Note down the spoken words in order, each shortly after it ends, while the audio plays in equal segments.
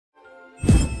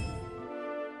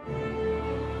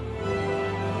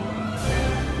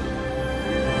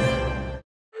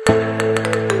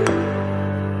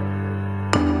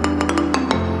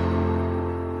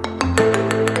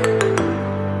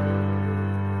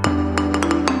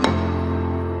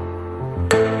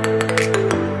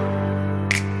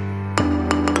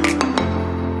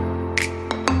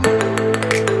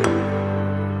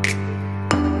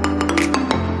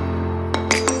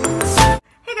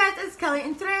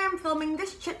I'm filming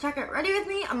this chit chat. Get ready with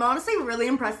me. I'm honestly really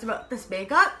impressed about this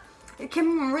makeup. It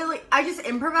came really, I just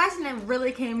improvised and it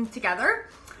really came together.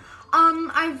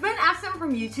 I've been absent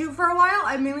from YouTube for a while.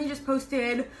 I mainly just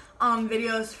posted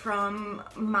videos from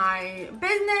my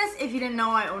business. If you didn't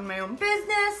know, I own my own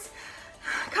business.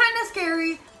 Kind of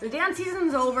scary. The dance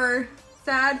season's over.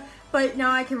 Sad. But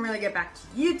now I can really get back to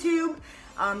YouTube.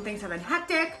 Things have been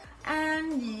hectic.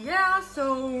 And yeah,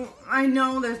 so I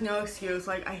know there's no excuse.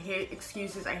 Like, I hate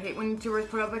excuses. I hate when YouTubers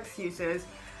put up excuses.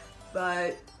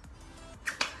 But,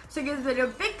 so give this video a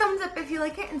big thumbs up if you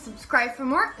like it and subscribe for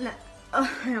more. I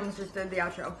almost just did the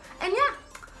outro. And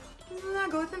yeah, now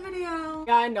go with the video.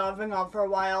 Yeah, I know I've been gone for a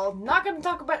while. Not gonna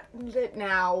talk about it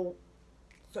now.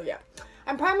 So yeah.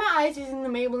 I'm priming my eyes using the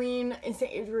Maybelline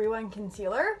Instant Age Rewind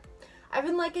Concealer. I've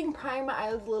been liking priming my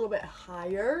eyes a little bit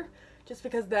higher. Just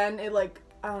because then it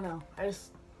I don't know,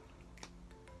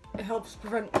 it helps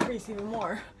prevent crease even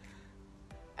more.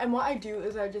 And what I do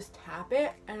is I just tap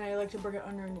it and I like to bring it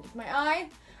underneath my eye.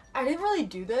 I didn't really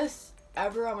do this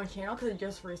ever on my channel because I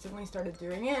just recently started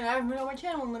doing it and I haven't been on my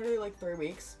channel in literally like 3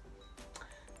 weeks.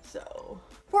 So,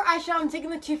 for eyeshadow, I'm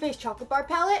taking the Too Faced Chocolate Bar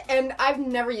palette and I've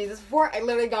never used this before. I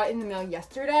literally got it in the mail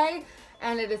yesterday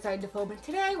and I decided to film it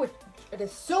today, which it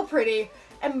is so pretty.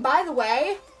 And by the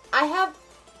way,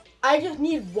 I just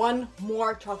need one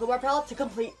more chocolate bar palette to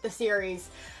complete the series.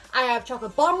 I have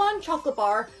Chocolate Bonbon, Chocolate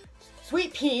Bar,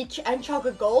 Sweet Peach, and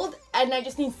Chocolate Gold, and I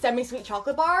just need Semi-Sweet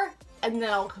Chocolate Bar, and then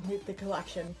I'll complete the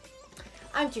collection.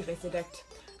 I'm Too Faced Addict.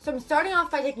 So I'm starting off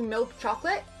by taking milk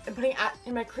chocolate and putting it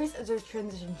in my crease as a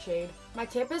transition shade. My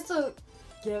tip is to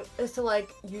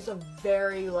use a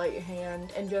very light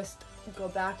hand and just go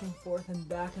back and forth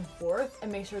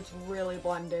and make sure it's really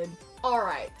blended.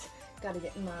 Alright, gotta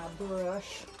get my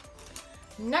brush.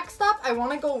 Next up, I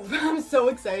want to go, I'm so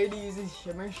excited to use these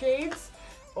shimmer shades.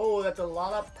 Oh, that's a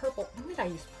lot of purple. When did I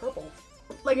use purple?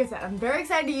 Like I said, I'm very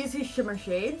excited to use these shimmer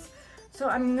shades. So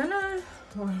I'm gonna,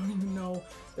 I don't even know.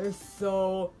 There's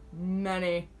so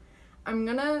many. I'm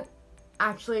gonna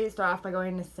actually start off by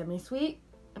going to Semi-Sweet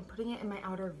and putting it in my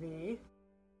outer V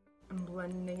and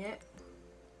blending it.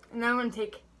 And then I'm gonna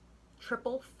take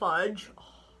Triple Fudge.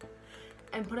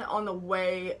 And put it on the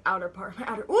way outer part, my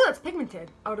outer, ooh, that's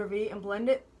pigmented, outer V, and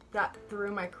blend that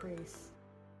through my crease.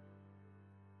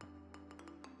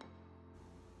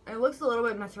 And it looks a little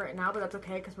bit messy right now, but that's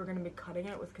okay because we're going to be cutting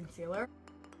it with concealer.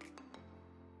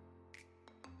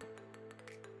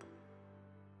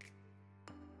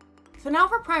 So now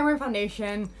for primer and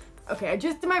foundation. Okay, I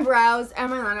just did my brows and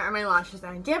my liner and my lashes,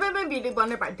 and I did my beauty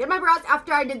blender, but I did my brows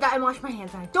after I did that and washed my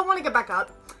hands, and I don't want to get back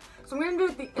up. So I'm going to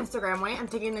do it the Instagram way. I'm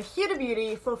taking the Huda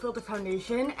Beauty Full Filter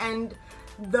Foundation and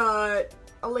the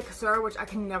Elixir, which I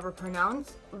can never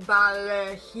pronounce,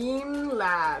 Valheim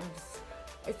Labs.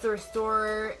 It's the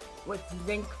Restore with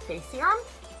Zinc Face Serum,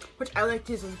 which I like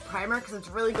to use as a primer because it's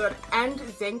really good, and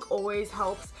zinc always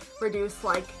helps reduce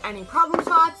like any problem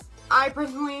spots. I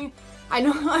personally, I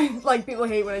know like people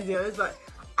hate when I do this, but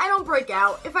I don't break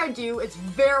out. If I do, it's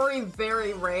very,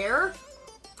 very rare.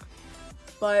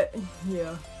 But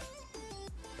yeah.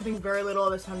 Putting very little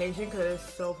of this foundation because it is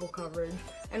so full coverage.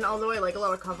 And although I like a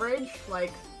lot of coverage,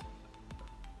 like,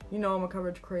 you know I'm a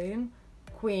coverage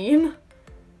queen,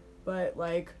 but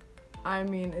like, I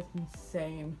mean, it's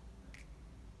insane.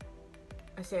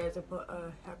 I say as I put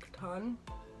a heck ton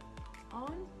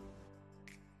on.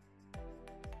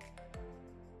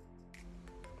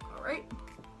 Alright.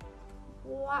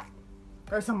 What?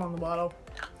 There's some on the bottle.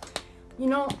 You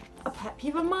know, a pet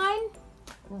peeve of mine,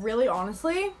 really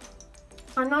honestly,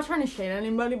 I'm not trying to shade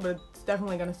anybody, but it's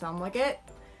definitely gonna sound like it,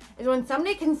 is when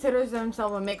somebody considers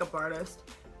themselves a makeup artist,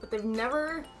 but they've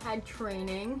never had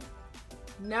training,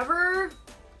 never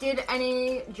did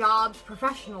any jobs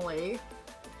professionally,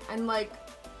 and like,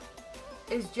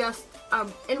 is just an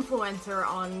influencer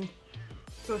on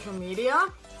social media.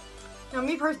 Now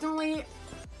me personally,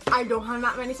 I don't have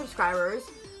that many subscribers,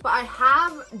 but I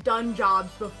have done jobs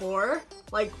before,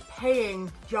 like paying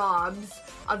jobs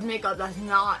of makeup that's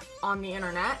not on the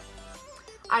internet.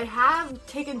 I have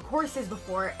taken courses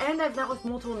before and I've met with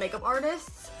multiple makeup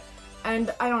artists,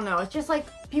 and I don't know, it's just like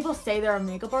people say they're a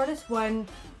makeup artist when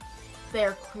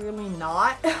they're clearly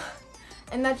not.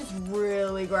 And that just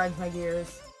really grinds my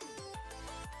gears.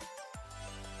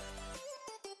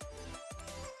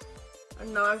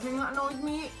 Another thing that annoys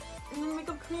me in the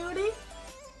makeup community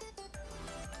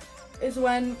is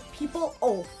when people,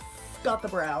 got the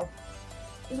brow,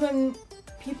 is when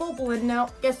people blend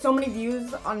out, get so many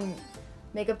views on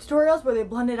makeup tutorials where they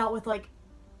blend it out with like,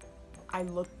 I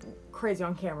look crazy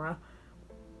on camera,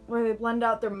 where they blend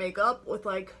out their makeup with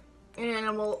like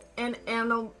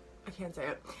I can't say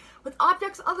it, with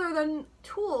objects other than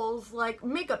tools, like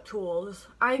makeup tools.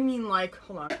 I mean, like,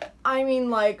 hold on. I mean,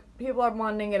 like, people are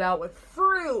blending it out with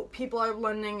fruit. People are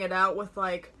blending it out with,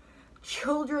 like,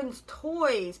 children's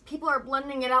toys. People are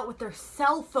blending it out with their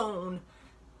cell phone.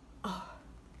 Ugh.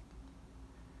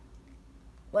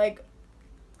 Like,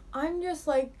 I'm just,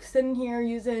 like, sitting here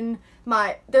using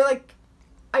they're, like,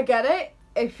 I get it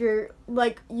if you're,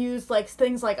 like, use, like,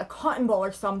 things like a cotton ball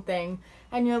or something,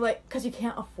 and you're, like, because you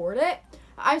can't afford it.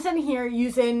 I'm sitting here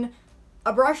using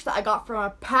a brush that I got from a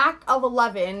pack of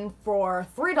 11 for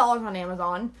 $3 on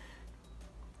Amazon,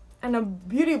 and a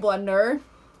beauty blender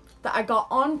that I got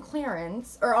on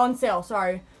clearance, or on sale,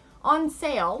 sorry, on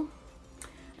sale,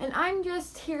 and I'm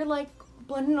just here, like,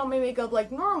 blending on my makeup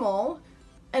like normal,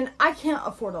 and I can't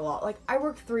afford a lot. Like, I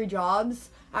work 3 jobs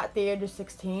at the age of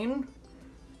 16,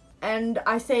 and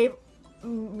I save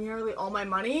nearly all my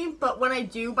money, but when I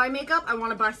do buy makeup, I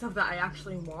want to buy stuff that I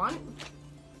actually want.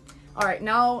 Alright,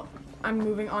 now I'm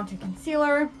moving on to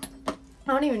concealer. I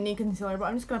don't even need concealer, but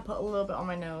I'm just going to put a little bit on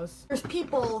my nose. There's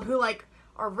people who, like,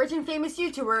 are rich and famous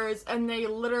YouTubers, and they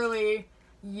literally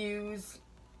use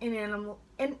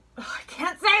I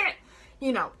can't say it!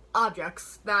 You know,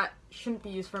 objects that shouldn't be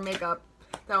used for makeup,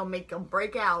 that'll make them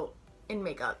break out in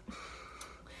makeup.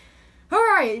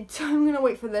 Alright, I'm gonna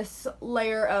wait for this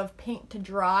layer of paint to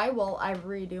dry while I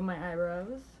redo my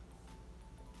eyebrows.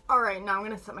 Alright, now I'm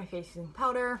gonna set my face using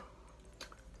powder.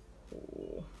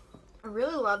 Ooh. I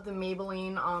really love the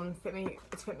Maybelline Fit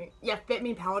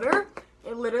Me powder.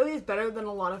 It literally is better than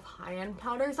a lot of high-end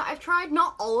powders that I've tried.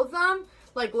 Not all of them.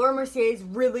 Like, Laura Mercier is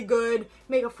really good.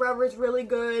 Makeup Forever is really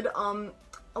good.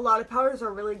 A lot of powders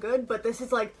are really good, but this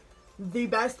is, like, the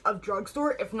best of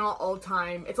drugstore, if not all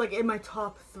time. It's, like, in my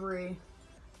top 3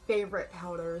 favorite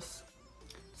powders.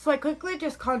 So I quickly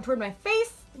just contoured my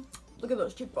face. Look at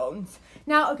those cheekbones.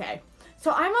 Now, okay.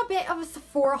 So I'm a bit of a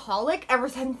Sephora-holic ever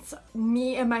since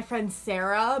me and my friend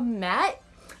Sarah met.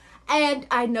 And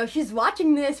I know she's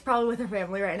watching this probably with her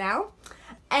family right now.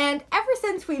 And ever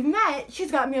since we've met,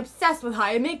 she's got me obsessed with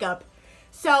high-end makeup.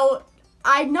 So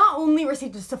I not only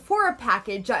received a Sephora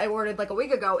package that I ordered like a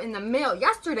week ago in the mail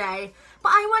yesterday, but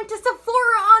I went to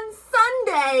Sephora on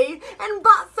Sunday and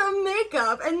bought some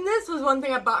makeup. And this was one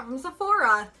thing I bought from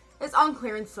Sephora. It's on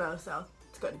clearance though, so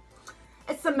it's good.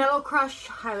 It's the Metal Crush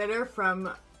highlighter from,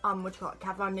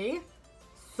 Kat Von D.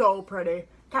 So pretty.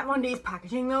 Kat Von D's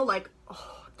packaging though, like,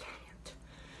 oh, dang it.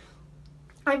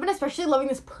 I've been especially loving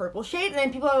this purple shade, and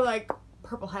then people are like,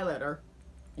 purple highlighter,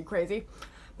 you crazy?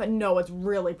 But no, it's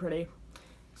really pretty.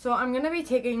 So I'm gonna be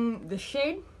taking this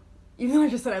shade, even though I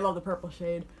just said I love the purple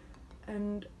shade,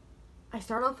 and I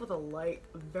start off with a light,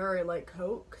 very light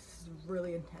coat, because it's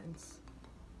really intense.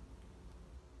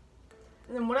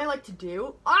 And then what I like to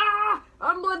do,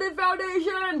 unblended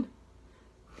foundation!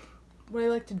 What I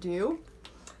like to do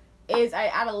is I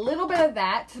add a little bit of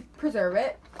that to preserve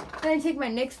it. Then I take my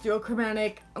NYX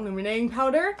Duochromatic Illuminating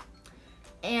Powder,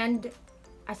 and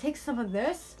I take some of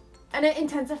this, and it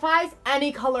intensifies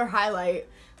any color highlight.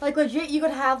 Like, legit, you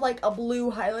could have, like, a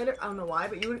blue highlighter. I don't know why,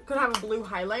 but you could have a blue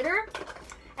highlighter,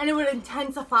 and it would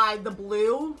intensify the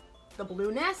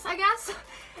blueness, I guess.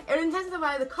 It would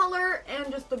intensify the color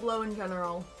and just the glow in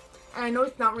general. And I know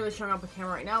it's not really showing up on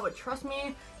camera right now, but trust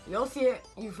me, you'll see it.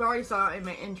 You've already saw it in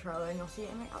my intro, and you'll see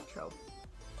it in my outro.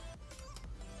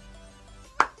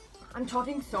 I'm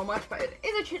talking so much, but it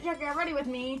is a Chit Chat Get Ready with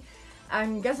me.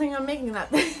 I'm guessing I'm making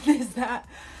that that.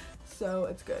 So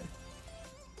it's good.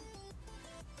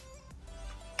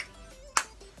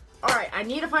 Alright, I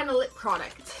need to find a lip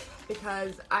product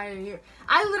because I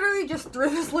literally just threw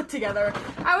this look together.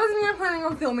 I wasn't even planning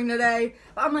on filming today,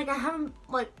 but I'm like, I haven't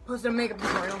like posted a makeup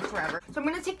tutorial forever. So I'm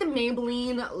gonna take the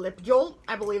Maybelline Lip Jolt.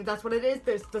 I believe that's what it is.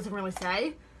 This doesn't really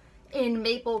say. In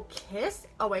Maple Kiss.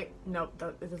 Oh wait, nope,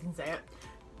 it doesn't say it.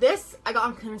 This I got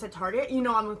on clearance at Target. You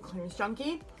know I'm a clearance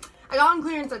junkie. I got on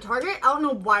clearance at Target. I don't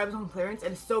know why it was on clearance.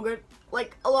 It is so good.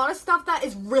 Like, a lot of stuff that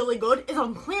is really good is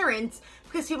on clearance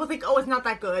because people think, oh, it's not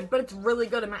that good, but it's really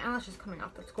good. And my eyelash is coming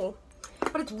off. That's cool.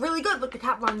 But it's really good. Look, the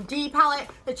Kat Von D palette,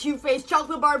 the Too Faced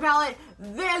Chocolate Bar palette,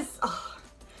 this. Ugh.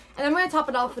 And I'm going to top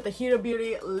it off with the Huda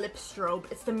Beauty Lip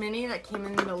Strobe. It's the mini that came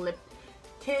in the lip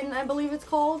tin, I believe it's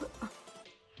called.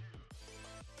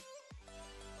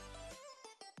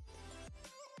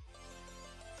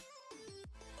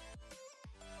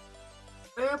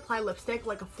 I apply lipstick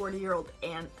like a 40-year-old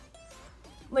aunt.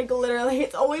 Like, literally,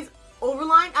 it's always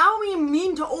overlined. I don't even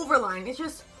mean to overline. It's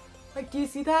just, like, do you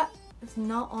see that? It's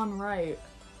not on right.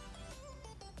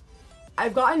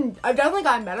 I've definitely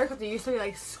gotten better because it used to be,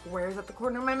 like, squares at the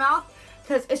corner of my mouth.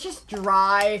 Because it's just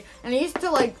dry. And it used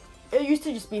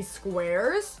to just be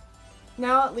squares.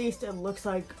 Now, at least, it looks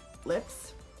like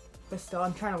lips, but still,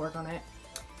 I'm trying to work on it.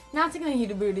 Now taking a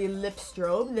Huda Beauty lip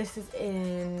strobe. This is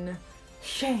in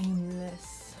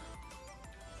Shameless.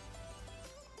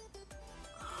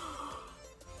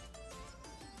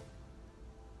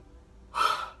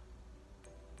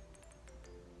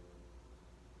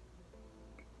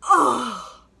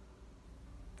 Oh.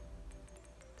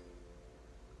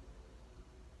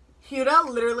 Huda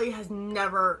literally has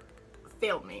never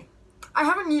failed me.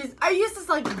 I used this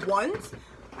like once.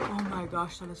 Oh my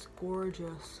gosh, that is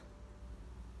gorgeous.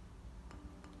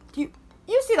 You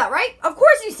see that, right? Of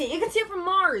course you see. You can see it from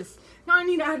Mars. Now I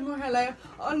need to add more highlight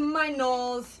on my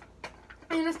nose.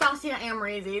 Anastasia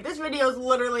Amrezy. This video is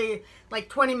literally like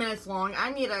 20 minutes long.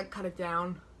 I need to cut it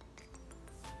down.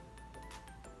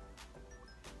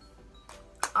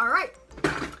 Alright.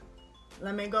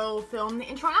 Let me go film the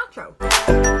intro and outro.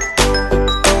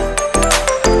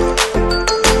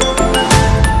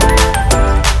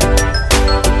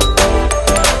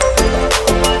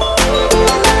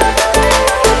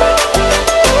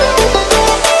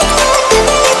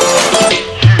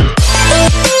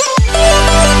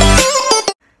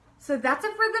 So that's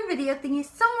it for the video. Thank you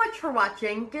so much for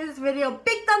watching. Give this video a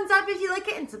big thumbs up if you like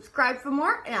it and subscribe for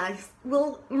more. And I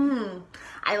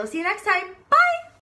will see you next time. Bye!